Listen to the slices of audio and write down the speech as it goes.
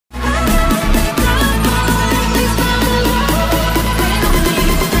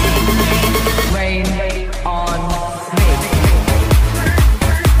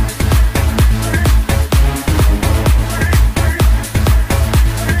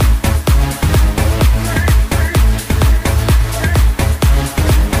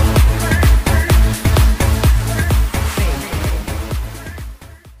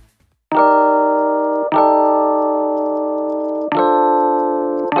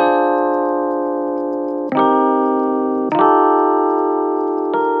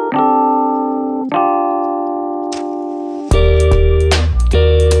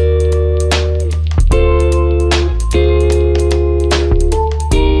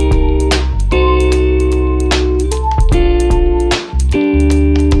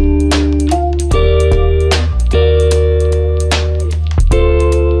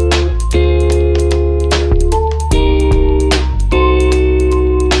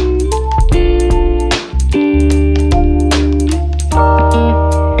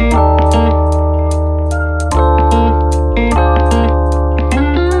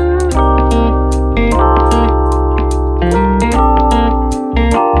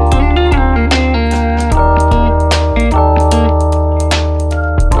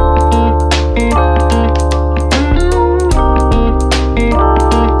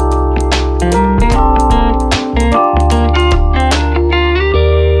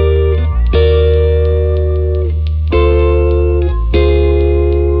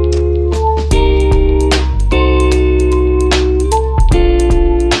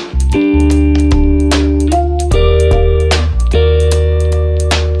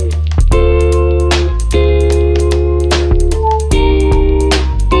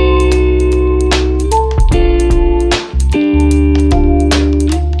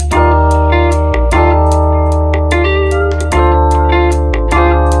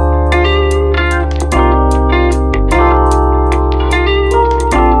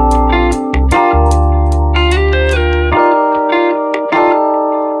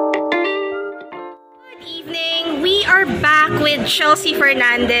Chelsea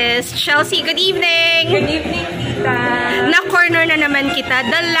Fernandez. Chelsea, good evening! Good evening, tita! Na-corner na naman kita.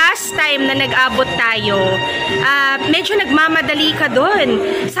 The last time na nag-abot tayo, medyo nagmamadali ka doon.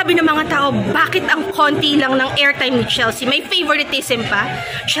 Sabi ng mga tao, bakit ang konti lang ng airtime ni Chelsea? May favoritism pa?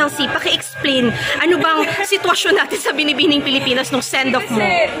 Chelsea, paki-explain, ano bang sitwasyon natin sa Binibining Pilipinas nung send-off mo?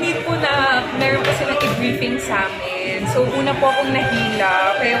 Kasi need po na meron pa silang i-briefing sa amin. So, una po akong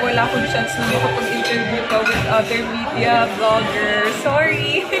nahila, kaya wala akong chance na makapag-interview ka with other media, vloggers.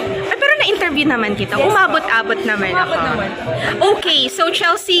 Sorry! Pero na-interview naman kita. Yes, umabot-abot naman ako. Naman. Okay, so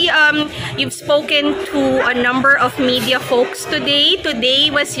Chelsea, you've spoken to a number of media folks today. Today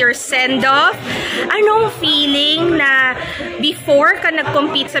was your send-off. Anong feeling na before ka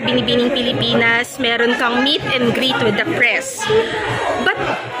nag-compete sa Binibining Pilipinas, meron kang meet and greet with the press? But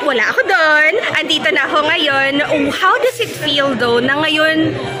wala ako doon. Andito na ako ngayon. How does it feel though na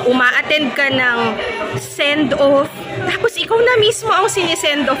ngayon uma-attend ka ng send-off? Tapos ikaw na mismo ang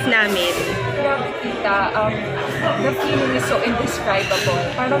sinisend-off namin. Grabe, tita. The feeling is so indescribable.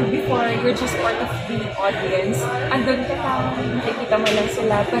 Parang before, you're just part of the audience. Andun ka lang, nakikita mo lang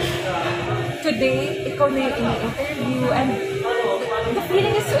sila. But today, ikaw na yung ini-interview. And the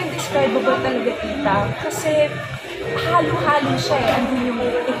feeling is so indescribable talaga, tita. Kasi halo-halo siya eh. Andun yung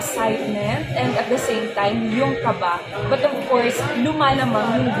excitement and at the same time, yung kaba. But of course,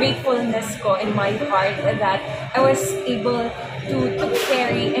 lumalamang yung gratefulness ko in my heart that I was able to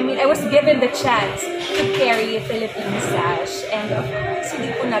carry, I was given the chance to carry Philippine sash. And of course,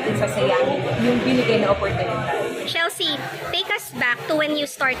 hindi po natin sasayangin yung binigay na opportunity. Chelsea, take us back to when you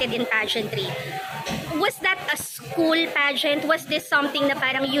started in pageantry. Was that a school pageant? Was this something na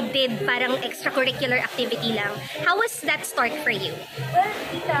parang you did parang extracurricular activity lang? How was that start for you? Well,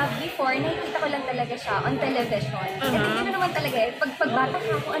 tita, before, nakikita ko lang talaga siya on television. And yun naman talaga eh, pagbata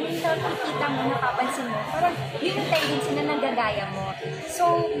ka kung ano yung nakikita mo, napapansin mo, parang yun yung tendency na nanggagaya mo.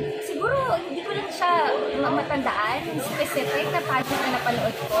 So, siguro, hindi ko lang siya matandaan, yung specific na pageant na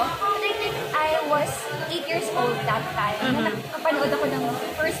napanood ko. But I think I was 8 years old that time. Na nakapanood ako ng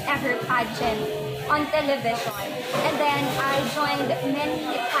first ever pageant on television. And then, I joined many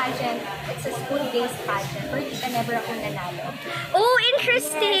pageants. It's a school-based pageant. Pero tita, never ako nanalo. Oh,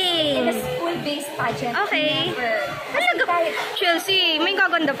 interesting! Yes, in a school-based pageant. Okay. Never. Talaga, Chelsea, may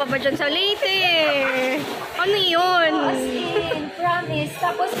gaganda pa ba dyan sa Leyte? Ano yun? As in, promise.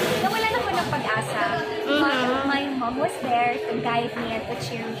 Tapos, nawalan ako ng pag-asa. My mom was there to guide me and to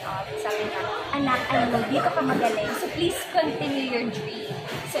cheer me up. Sabi niya, anak, I know, dito ka magaling. So, please continue your dream.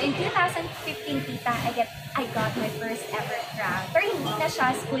 So, in 2015, tita, I got my first ever crown. Pero hindi na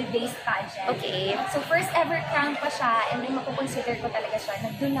siya school-based pageant. Okay. So, first ever crown pa siya, and then makukonsider ko talaga siya na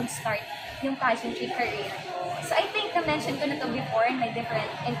doon nag-start yung pageantry career ko. So, I think na-mention ko na to before in my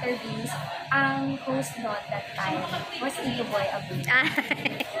different interviews. Ang host noon that time was Iyo Boy Abu.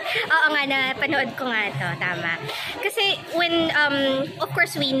 Oo nga, napanood ko nga to, tama. Kasi when, of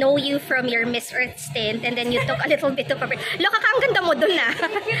course, we know you from your Miss Earth stint and then you took a little bit of a break. Loka ka, ang ganda mo dun na.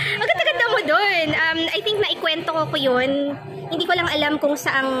 Ang ganda-ganda mo dun. I think naikwento ko yun. Hindi ko lang alam kung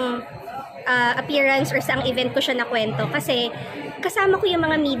saang appearance or saang event ko siya nakwento. Kasi kasama ko yung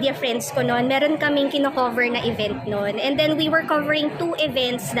mga media friends ko noon. Meron kaming kino-cover na event noon. And then we were covering 2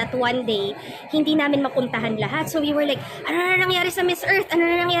 events that one day, hindi namin mapuntahan lahat. So we were like, ano na nangyari sa Miss Earth? Ano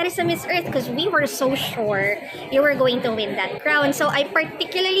na nangyari sa Miss Earth? Because we were so sure you were going to win that crown. So I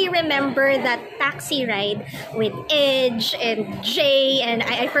particularly remember that taxi ride with Edge and Jay and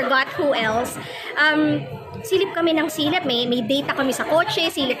I forgot who else. Silip kami ng silip. May data kami sa kotse.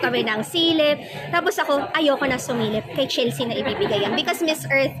 Silip kami ng silip. Tapos ako, ayoko na sumilip kay Chelsea na ibibigay yan. Because Miss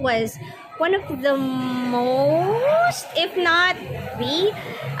Earth was one of the most, if not the,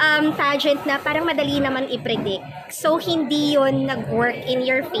 pageant na parang madali naman i-predict. So, hindi yon nag-work in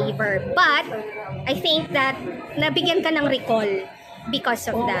your favor. But, I think that nabigyan ka ng recall because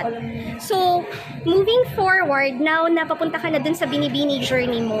of that. So, moving forward, now na papunta ka na dun sa binibini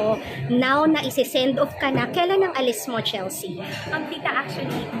journey mo, now na isi-send off ka na, kailan ang alis mo, Chelsea? Tita,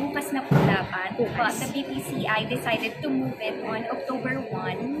 actually, bukas na po dapat. But the BPCI decided to move it on October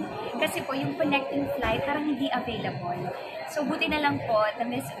 1 kasi po yung connecting flight parang hindi available. So, buti na lang po, the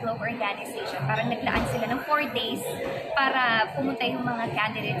Miss Globe organization, parang naglaan sila ng 4 days para pumunta yung mga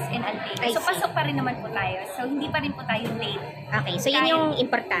candidates in Albania. So, pasok pa rin naman po tayo. So, hindi pa rin po tayo late. Okay, so yun yung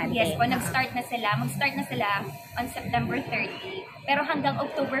importante. Yes po, mag-start na sila on September 30. Pero hanggang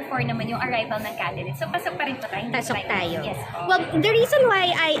October 4 naman yung arrival ng candidates. So, pasok pa rin po tayo. Pasok tayo. Yes po. Well, the reason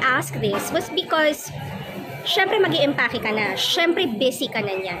why I asked this was because syempre mag-i-empake ka na. Syempre busy ka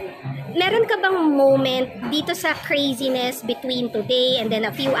na niyan. meron ka bang moment dito sa craziness between today and then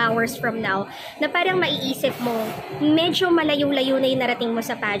a few hours from now na parang maiisip mo, medyo malayong-layo na yung narating mo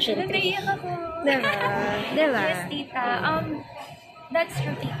sa pageantry? Naiyak ako. Diba? Yes, tita. That's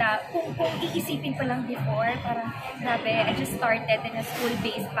true, tita. Kung iisipin ko lang before, parang, grabe, I just started in a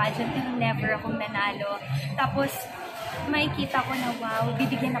school-based pageant and never akong nanalo. Tapos, makikita ko na, wow,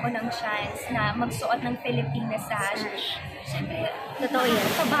 bibigyan ako ng chance na magsuot ng Filipina sash. Siyempre, Totoo yan.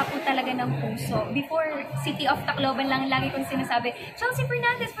 Taba po talaga ng puso. Before, City of Tacloban lang lagi kong sinasabi, Chelsea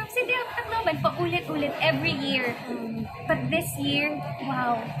Fernandez from City of Tacloban, paulit-ulit every year. But this year,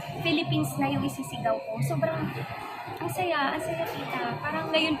 wow, Philippines na yung isisigaw ko. Sobrang, ang saya tita.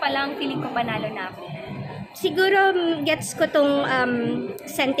 Parang ngayon pa lang, feeling ko panalo na ako. Siguro, gets ko tong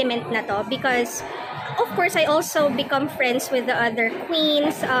sentiment na to because of course, I also become friends with the other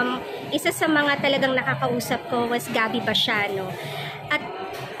queens. Isa sa mga talagang nakakausap ko was Gabby Basiano. At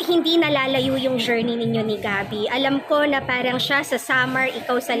hindi nalalayo yung journey ninyo ni Gabby. Alam ko na parang siya sa summer,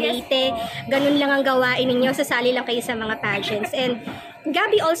 ikaw sa Leyte. Ganun lang ang gawain ninyo. Sasali lang kayo sa mga pageants. And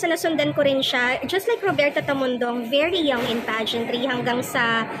Gabby also, nasundan ko rin siya. Just like Roberta Tamundong, very young in pageantry hanggang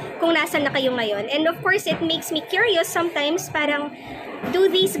sa kung nasan na kayo ngayon. And of course, it makes me curious sometimes parang do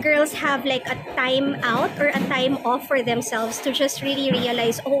these girls have like a time out or a time off for themselves to just really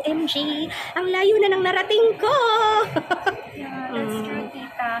realize, OMG, ang layo na ng narating ko? Yeah, that's true,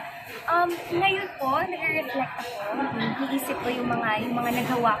 tita. Ngayon po, nag-reflect ako. Iisip ko yung mga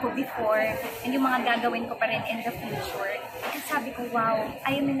nagawa ko before and yung mga gagawin ko pa rin in the future. Kasi sabi ko, wow,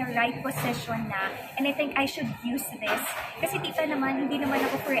 I am in the right position na and I think I should use this. Kasi tita naman, hindi naman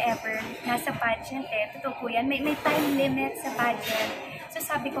ako forever nasa pageant eh. Totoo po yan. May time limit sa pageant. So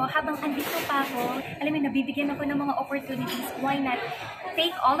sabi ko, habang andito pa ako, alam mo, nabibigyan ako ng mga opportunities. Why not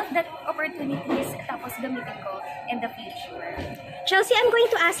take all of that opportunities tapos gamitin ko in the future? Chelsea, I'm going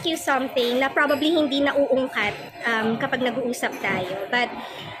to ask you something na probably hindi nauungkat kapag nag-uusap tayo. But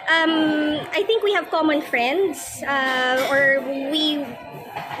I think we have common friends or we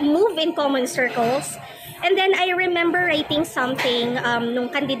move in common circles. And then I remember writing something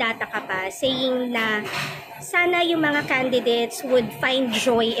nung kandidata ka pa saying na sana yung mga candidates would find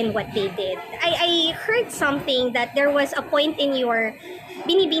joy in what they did. I heard something that there was a point in your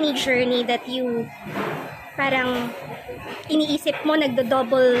binibini journey that you parang iniisip mo,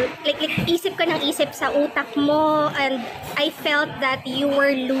 nagdo-double, like isip ka ng isip sa utak mo, and I felt that you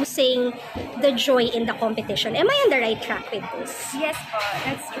were losing the joy in the competition. Am I on the right track with this? Yes po,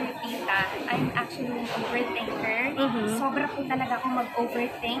 that's true, tita. I'm actually an overthinker. Sobra po talaga akong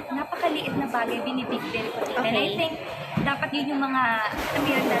mag-overthink. Napakaliit na bagay, binibig deal ko, tita. And I think, dapat yun yung mga,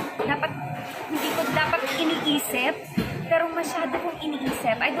 hindi ko dapat iniisip, pero masyado kong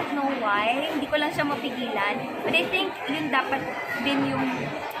iniisip. I don't know why. Hindi ko lang siya mapigilan. But I think yun dapat din yung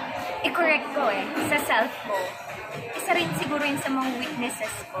i-correct ko sa self ko. Isa rin siguro yun sa mga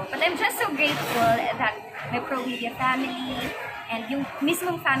weaknesses ko. But I'm just so grateful that my Pro-Media family and yung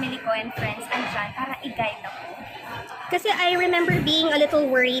mismong family ko and friends andyan para i-guide ako. Kasi I remember being a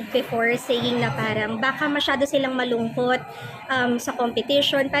little worried before saying na parang baka masyado silang malungkot sa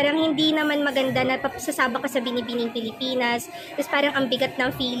competition. Parang hindi naman maganda na sasaba ka sa binibining Pilipinas. Tapos parang ang bigat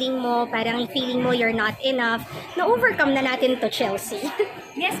ng feeling mo, parang feeling mo you're not enough. Na-overcome na natin to, Chelsea.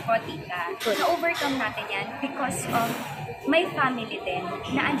 Yes po, tita. Na-overcome natin yan because of my family din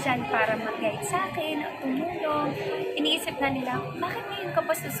na andyan para mag-guide sa akin, tumulong. Iniisip na nila, bakit ngayon ka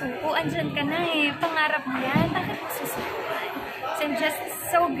pa susuko? Andyan ka na pangarap mo yan, bakit mo susukuan? So I'm just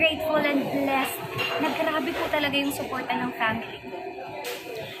so grateful and blessed na grabe po talaga yung suporta ng family ko.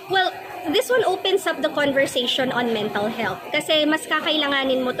 Well, this one opens up the conversation on mental health. Kasi mas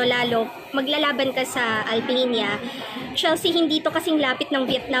kakailanganin mo to lalo, maglalaban ka sa Albania. Chelsea, hindi to kasing lapit ng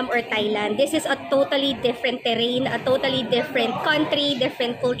Vietnam or Thailand. This is a totally different terrain, a totally different country,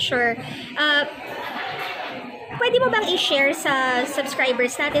 different culture. Pwede mo bang i-share sa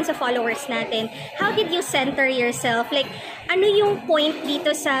subscribers natin, sa followers natin, how did you center yourself? Like, ano yung point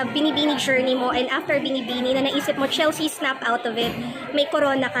dito sa binibini journey mo and after binibini na naisip mo, Chelsea, snap out of it, may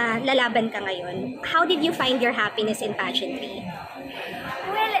corona ka, lalaban ka ngayon. How did you find your happiness in pageantry?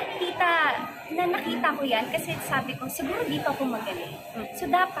 Well, tita, na nakita ko yan kasi sabi ko, siguro dito ako magaling. So,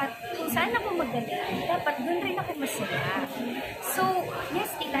 dapat, kung saan ako magaling, dapat dun rin ako masaya. So,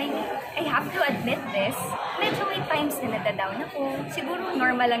 yes, tita, I have to admit this. Medyo may times na nadadown ako. Siguro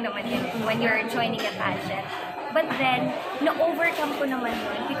normal lang naman yun when you're joining a pageant. But then, na-overcome ko naman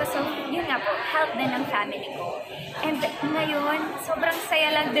yun because of, yun nga po, help din ng family ko. And ngayon, sobrang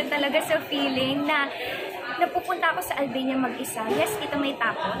saya lang din talaga sa feeling na napupunta ako sa Albania mag-isa. Yes, kita may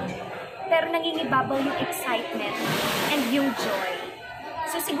tapon. Pero nangingibabaw yung excitement and yung joy.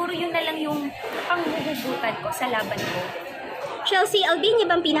 So siguro yun na lang yung panghuhugutan ko sa laban ko. Chelsea, Albania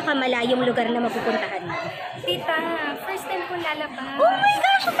bang pinakamalayong lugar na mapupuntahan mo? Tita, first time ko lalabas. Oh my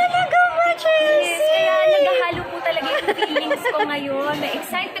gosh, talaga ba, Chelsea? Yes, kaya naghahalo po talaga yung feelings ko ngayon. May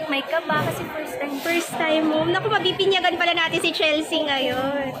excited, may kaba kasi first time. First time mo. Naku, mabipinyagan pala natin si Chelsea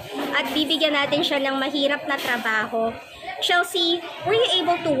ngayon. At bibigyan natin siya ng mahirap na trabaho. Chelsea, were you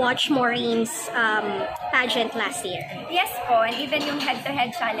able to watch Maureen's pageant last year? Yes po, and even yung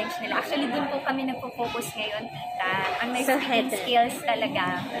head-to-head challenge nila. Actually, dun po kami nagpo-focus ngayon, tita. Ang may So, speaking skills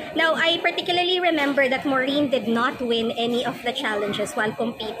talaga. Now, I particularly remember that Maureen did not win any of the challenges while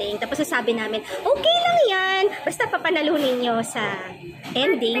competing. Tapos sasabi namin, okay lang yan. Basta papanalunin nyo sa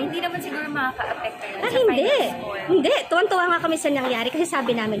ending. Hindi naman siguro makaka-apekto yun sa Hindi. final score. Hindi. Tuwan-tuwa nga kami sa nangyari kasi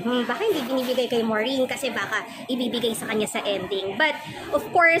sabi namin, baka hindi binibigay kay Maureen kasi baka ibibigay sa kanya sa ending. But, of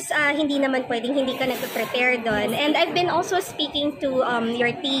course, hindi naman pwedeng hindi ka nag-prepare doon. And I've been also speaking to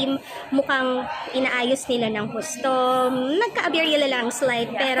your team. Mukhang inaayos nila ng husto. Nagka-aberya lang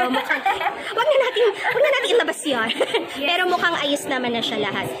slide, pero mukhang, wag na natin ilabas yun. Pero mukhang ayos naman na siya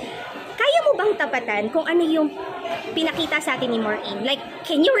lahat. Kaya mo bang tapatan kung ano yung pinakita sa atin ni Maureen? Like,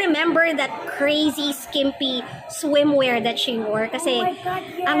 can you remember that crazy, skimpy swimwear that she wore? Kasi, Oh my God,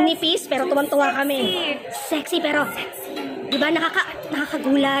 yes. ang nipis, pero tuwang-tuwa kami. Sexy, pero, diba,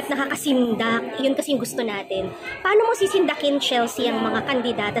 nakakagulat, nakakasindak. Yun kasi yung gusto natin. Paano mo sisindakin, Chelsea, ang mga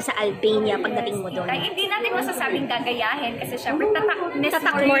kandidata sa Albania pagdating mo doon? Kaya hindi natin masasabing gagayahin kasi syempre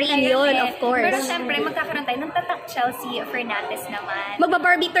tatak Maureen yun, of course. Pero syempre magkakaroon tayo ng tatak Chelsea Fernandez naman.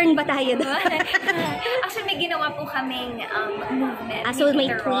 Magba-Barbie turn ba tayo doon? Actually, may ginawa po kaming movement. So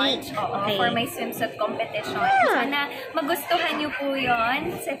may tweet. tweet. Okay. For my swimsuit competition. Sana magustuhan niyo po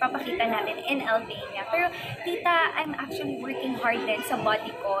yun sa ipapakita natin in Albania. Pero, tita, I'm actually working hard din sa body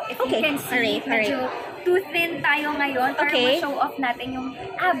ko. If you can see, medyo too thin tayo ngayon para ma-show off natin yung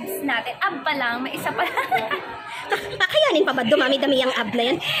abs natin. Ab pa lang, may isa pa lang. Kakayanin pa ba? Dumami-dami ang ab na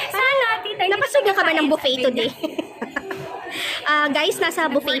yan. Sana, tita. Napasubo ka ba ng buffet today? Guys, nasa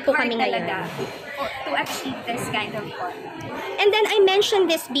buffet po kami ngayon. To achieve this kind of fun. And then, I mentioned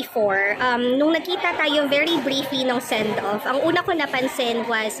this before. Nung nakita tayo very briefly ng send-off, ang una ko napansin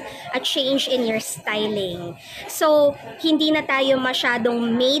was a change in your styling. So, hindi na tayo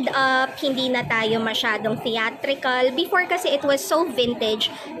masyadong made up, hindi na tayo masyadong theatrical. Before kasi it was so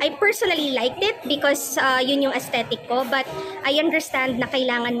vintage. I personally liked it because yun yung aesthetic ko. But I understand na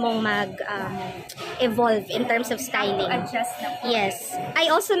kailangan mong mag-evolve in terms of styling. Adjust na po. Yes.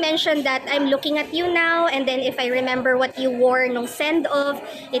 I also mentioned that I'm looking at you now, and then if I remember what you wore nung send-off,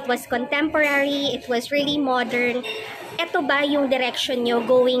 it was contemporary, it was really modern. Ito ba yung direction nyo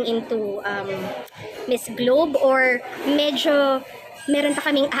going into Miss Globe, or medyo meron pa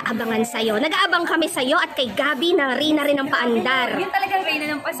kaming aabangan sa'yo? Nag-aabang kami sa'yo at kay Gabi na Rina rin ang paandar. Yun talagang Reyna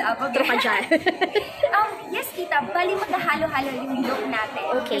ng pasabog. True ka dyan. Yes, tita. Bali maghahalo-halo yung look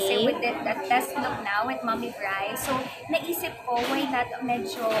natin. Okay. Kasi with that test look now with Mommy Bri. So, naisip ko, why not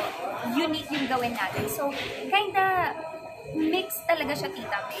medyo unique yung gawin natin. So, kinda mix talaga siya,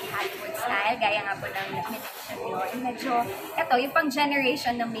 tita. May Hollywood style, gaya nga po ng mention nyo. Medyo, eto, yung pang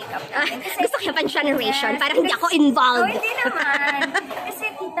generation ng makeup natin. Kasi, Gusto ko yung pang-generation, yes, parang hindi ako involved. hindi naman. Kasi,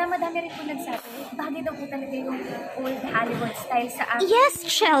 tita, madami rin po nagsabi, bagay daw po talaga yung old Hollywood style sa akin. Yes,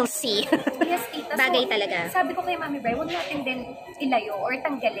 Chelsea. Yes, tita. Bagay So, talaga. Sabi ko kay Mami Bri, huwag natin din ilayo or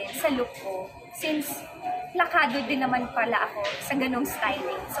tanggalin sa look ko. Since plakado din naman pala ako sa ganong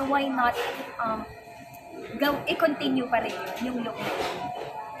styling. So, why not i-continue pa rin yung look na yun.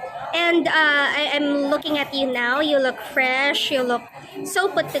 And I'm looking at you now. You look fresh. You look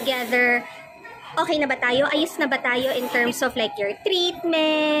so put together. Okay na ba tayo? Ayos na ba tayo in terms of like your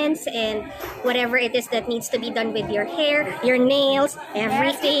treatments and whatever it is that needs to be done with your hair, your nails,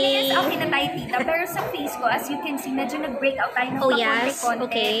 everything? Yes, okay na tayo, tita. Pero sa face ko, as you can see, medyo nag-break out tayo ng Oh, pakonti-konti.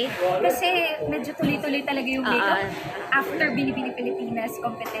 okay. Kasi medyo tuloy-tuloy talaga yung makeup. After Binibini Pilipinas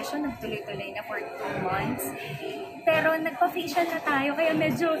competition, nagtuloy-tuloy na for 2 months. Pero nagpa-facial na tayo, kaya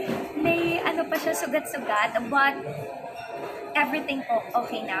medyo may ano pa siya, sugat-sugat. But everything po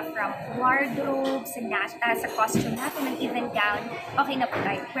okay na, from wardrobe, sa costume natin, and even gown, okay na po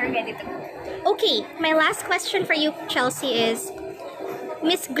tayo. We're ready to go. Okay, my last question for you, Chelsea, is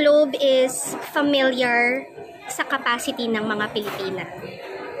Miss Globe is familiar sa capacity ng mga Pilipina.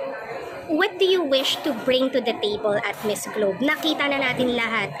 What do you wish to bring to the table at Miss Globe? Nakita na natin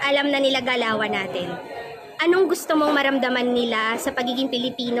lahat. Alam na nila galawan natin. Anong gusto mong maramdaman nila sa pagiging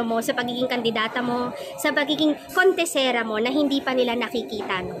Pilipino mo, sa pagiging kandidata mo, sa pagiging kontesera mo na hindi pa nila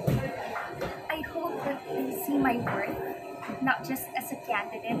nakikita? No? I hope that they see my worth not just as a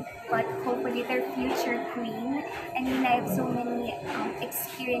candidate, but hopefully their future queen. I mean, I have so many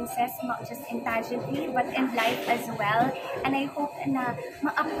experiences, not just in pageantry, but in life as well. And I hope na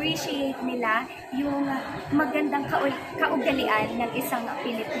ma-appreciate nila yung magandang kaugalian ng isang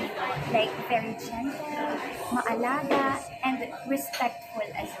Pilipino. Like, very gentle, maalaga, and respectful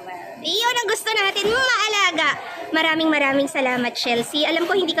as well. Iyon ang gusto natin, maalaga. Maraming salamat, Chelsea. Alam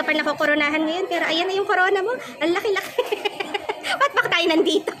ko hindi ka pa nakokoronahan ngayon, pero ayan na yung corona mo. Ang laki-laki. Ba't baka tayo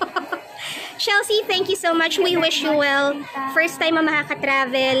nandito? Chelsea, thank you so much. We wish you well. First time mo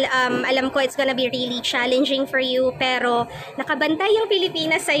makaka-travel. Alam ko it's gonna be really challenging for you, pero nakabantay yung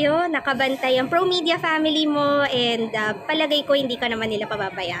Pilipinas sa'yo, nakabantay ang Pro Media family mo, and palagay ko hindi ka naman nila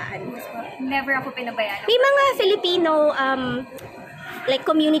pababayaan. Never ako pinabayaan. May mga Filipino like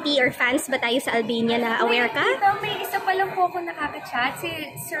community or fans ba tayo sa Albania na aware ka? May isa pa lang po ako nakaka-chat, si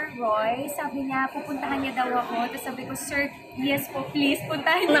Sir Roy. Sabi niya, pupuntahan niya daw ako. Tapos sabi ko, Sir, yes po, please,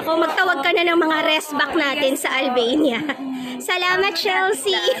 puntahan niyo. Nako, magtawag ka na ng mga rest back natin sa Albania. Salamat,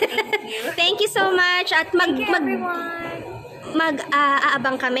 Chelsea. Thank you so much. At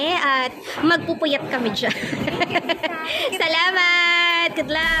mag-aabang kami at magpupuyat kami dyan. Salamat. Good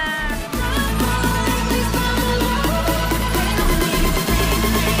luck.